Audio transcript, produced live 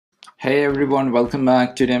Hey everyone, welcome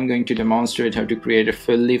back. Today I'm going to demonstrate how to create a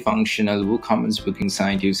fully functional WooCommerce booking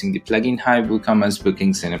site using the plugin Hive WooCommerce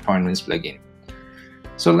Bookings and Appointments plugin.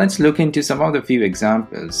 So let's look into some of the few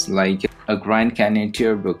examples like a Grand Canyon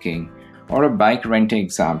tour booking or a bike renting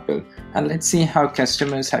example, and let's see how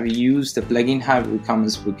customers have used the plugin Hive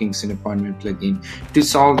WooCommerce Bookings and Appointment plugin to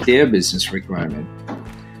solve their business requirement.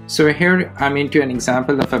 So here I'm into an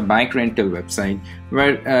example of a bike rental website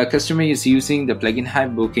where a customer is using the plugin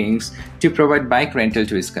Hive Bookings to provide bike rental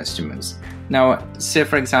to his customers. Now, say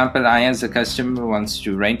for example, I as a customer wants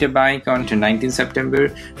to rent a bike on to 19th September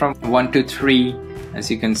from 1 to 3.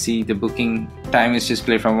 As you can see, the booking time is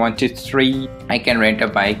displayed from 1 to 3. I can rent a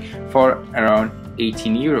bike for around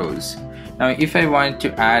 18 euros. Now, if I want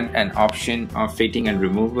to add an option of fitting and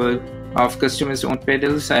removal of customers' own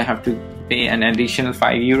pedals, I have to pay an additional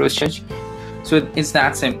 5 euros charge. So it's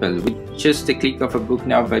that simple. With just a click of a book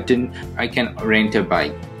now button, I can rent a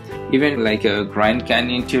bike. Even like a Grand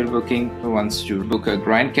Canyon tour booking, who wants to book a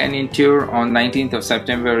Grand Canyon tour on 19th of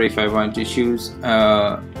September, if I want to choose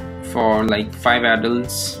for like 5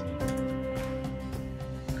 adults.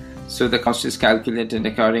 So the cost is calculated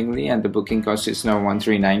accordingly and the booking cost is now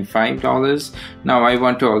 $1395. Now I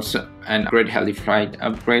want to also an upgrade HeliFlight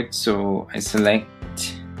upgrade, so I select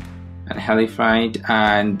an HeliFlight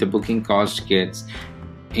and the booking cost gets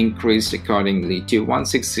increased accordingly to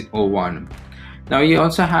 1601. Now you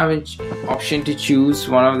also have an option to choose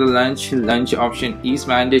one of the lunch. Lunch option is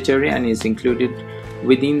mandatory and is included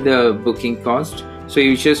within the booking cost. So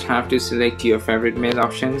you just have to select your favorite meal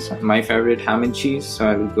options. My favorite, ham and cheese, so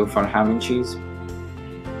I will go for ham and cheese.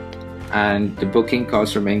 And the booking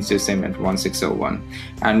cost remains the same at 1601.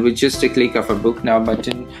 And with just a click of a book now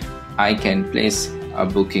button, I can place a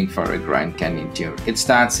booking for a Grand Canyon tour. It's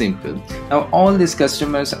that simple. Now all these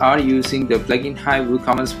customers are using the plugin Hive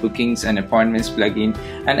WooCommerce Bookings and Appointments plugin,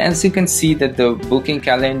 and as you can see that the booking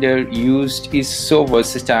calendar used is so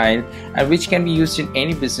versatile and which can be used in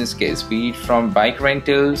any business case, be it from bike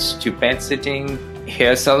rentals to pet sitting,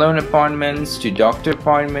 hair salon appointments to doctor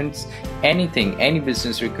appointments, anything, any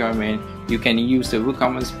business requirement, you can use the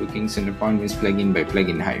WooCommerce Bookings and Appointments plugin by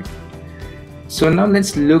plugin Hive. So now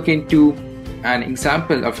let's look into an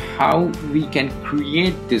example of how we can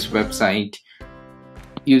create this website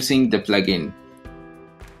using the plugin.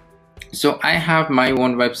 So I have my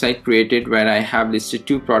own website created where I have listed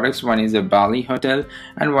 2 products. One is a Bali hotel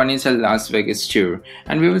and one is a Las Vegas tour,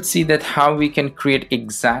 and we will see that how we can create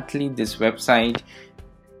exactly this website.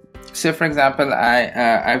 So for example,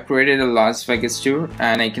 I've created a Las Vegas tour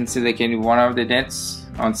and I can select any one of the dates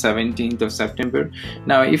on 17th of September.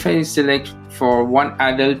 Now if I select for 1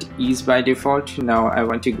 adult is by default, now I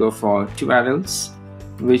want to go for 2 adults,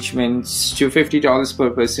 which means $250 per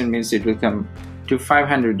person, means it will come to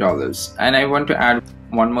 $500, and I want to add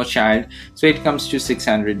 1 more child, so it comes to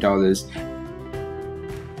 $600,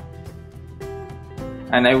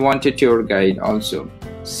 and I want a tour guide also,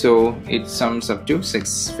 so it sums up to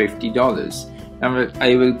 $650. Now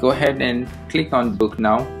I will go ahead and click on book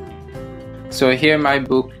now. So here my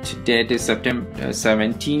booked date is September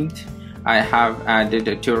 17th. I have added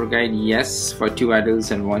a tour guide, yes, for 2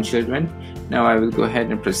 adults and 1 children. Now I will go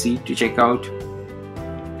ahead and proceed to check out.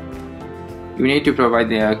 You need to provide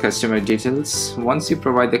the customer details. Once you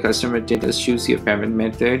provide the customer details, choose your payment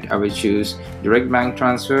method. I will choose direct bank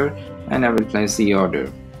transfer and I will place the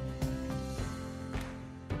order.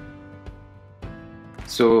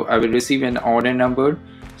 So I will receive an order number.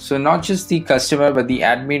 So not just the customer but the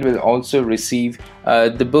admin will also receive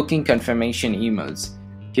the booking confirmation emails.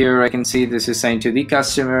 Here I can see this is sent to the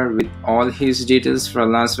customer with all his details for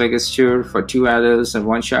Las Vegas tour for 2 adults and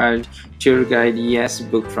 1 child. Tour guide, yes,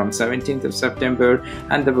 booked from 17th of September,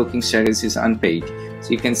 and the booking status is unpaid.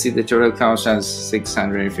 So you can see the total cost as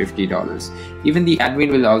 $650. Even the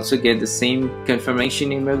admin will also get the same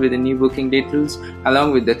confirmation email with the new booking details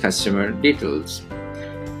along with the customer details.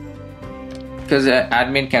 Because the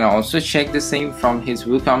admin can also check the same from his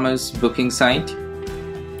WooCommerce booking site.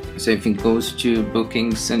 So if he goes to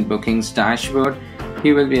bookings and bookings dashboard,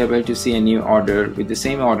 he will be able to see a new order with the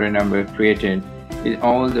same order number created with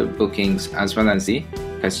all the bookings as well as the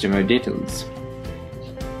customer details.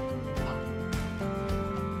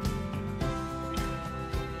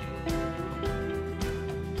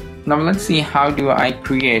 Now let's see how do I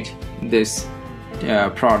create this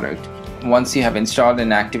product. Once you have installed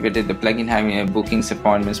and activated the plugin having a bookings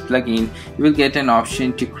appointments plugin, you will get an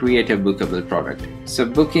option to create a bookable product. So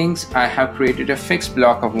bookings, I have created a fixed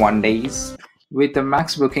block of 1 days with a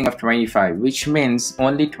max booking of 25, which means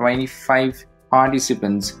only 25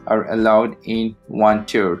 participants are allowed in 1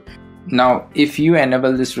 tour. Now, if you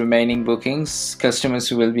enable this remaining bookings,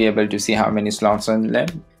 customers will be able to see how many slots are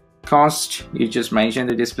left. Cost, you just mentioned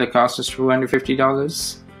the display cost is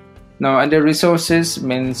 $250. Now, under resources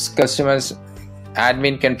means customers,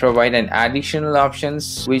 admin can provide an additional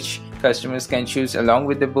options which customers can choose along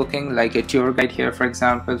with the booking, like a tour guide here, for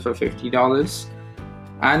example, for $50.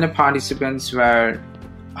 And the participants, where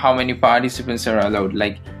how many participants are allowed,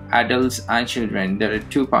 like adults and children. There are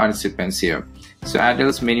 2 participants here. So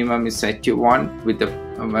adults minimum is set to 1 with the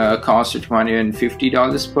cost of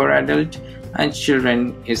 $250 per adult, and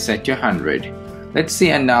children is set to 100. Let's see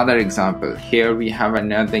another example. Here we have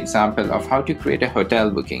another example of how to create a hotel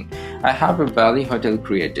booking. I have a Bali hotel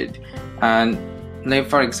created, and like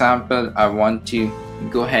for example, I want to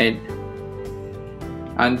go ahead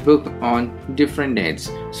and book on different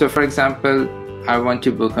dates. So for example, I want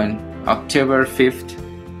to book on October 5th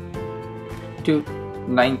to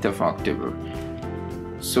 9th of October.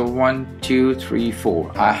 So 1, 2, 3,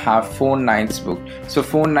 4. I have 4 nights booked. So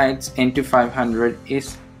 4 nights into 500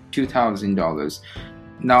 is $2,000.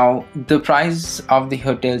 Now the price of the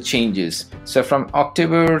hotel changes. So from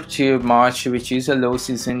October to March, which is a low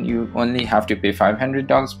season, you only have to pay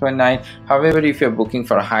 $500 per night. However, if you're booking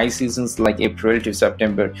for high seasons like April to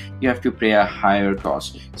September, you have to pay a higher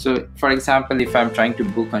cost. So for example, if I'm trying to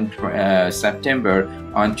book on September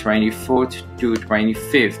on 24th to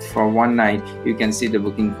 25th for 1 night, you can see the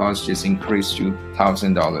booking cost is increased to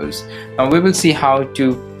 $1,000. Now we will see how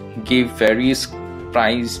to give various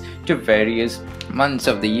price to various months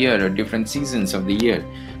of the year or different seasons of the year.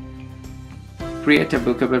 Create a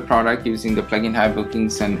bookable product using the plugin High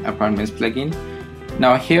Bookings and Appointments plugin.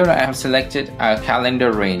 Now here I have selected a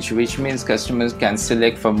calendar range, which means customers can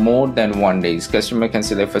select for more than 1 day. Customer can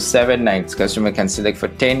select for 7 nights, customer can select for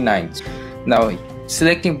 10 nights. Now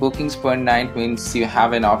selecting bookings per night means you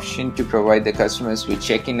have an option to provide the customers with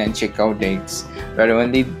check-in and check-out dates, where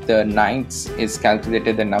only the nights is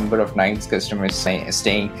calculated, the number of nights customers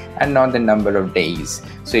staying, and not the number of days.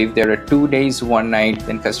 So if there are 2 days 1 night,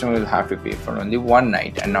 then customer will have to pay for only 1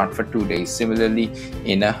 night and not for 2 days. Similarly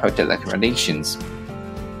in a hotel accommodations.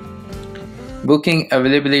 Booking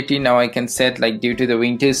availability, now I can set like due to the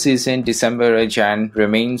winter season, December or Jan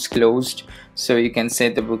remains closed. So you can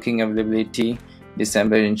set the booking availability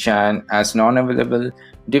December and Jan as non-available.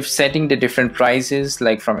 Setting the different prices,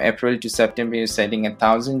 like from April to September you're setting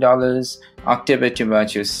 $1,000, October to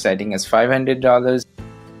March you're setting as $500.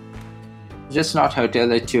 Just not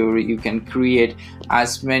hotel or tour, you can create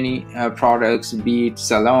as many products, be it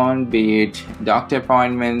salon, be it doctor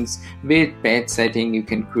appointments, be it pet setting. You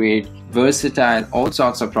can create versatile all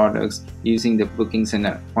sorts of products using the Bookings and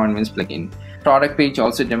Appointments plugin. Product page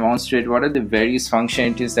also demonstrate what are the various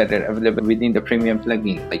functionalities that are available within the premium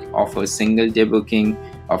plugin, like offer single day booking,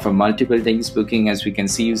 offer multiple days booking, as we can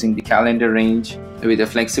see using the calendar range, with a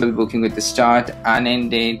flexible booking with the start and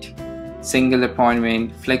end date, single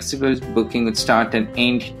appointment, flexible booking with start and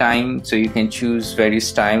end time, so you can choose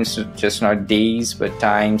various times, just not days but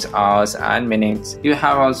times, hours and minutes. You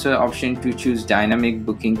have also option to choose dynamic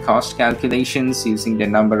booking cost calculations using the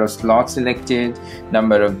number of slots selected,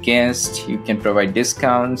 number of guests. You can provide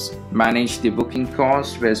discounts, manage the booking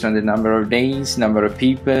cost based on the number of days, number of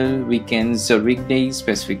people, weekends or weekdays,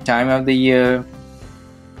 specific time of the year.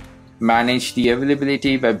 Manage the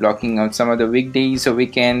availability by blocking out some of the weekdays or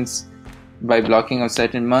weekends, by blocking out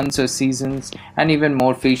certain months or seasons, and even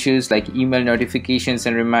more features like email notifications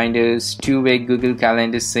and reminders, two-way Google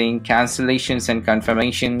Calendar sync, cancellations and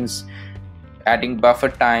confirmations, adding buffer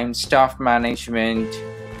time, staff management.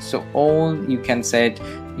 So all you can set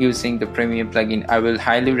using the premium plugin. I will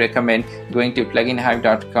highly recommend going to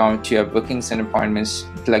pluginhive.com to your Bookings and Appointments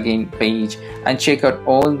plugin page and check out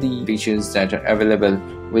all the features that are available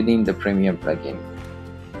within the premium plugin.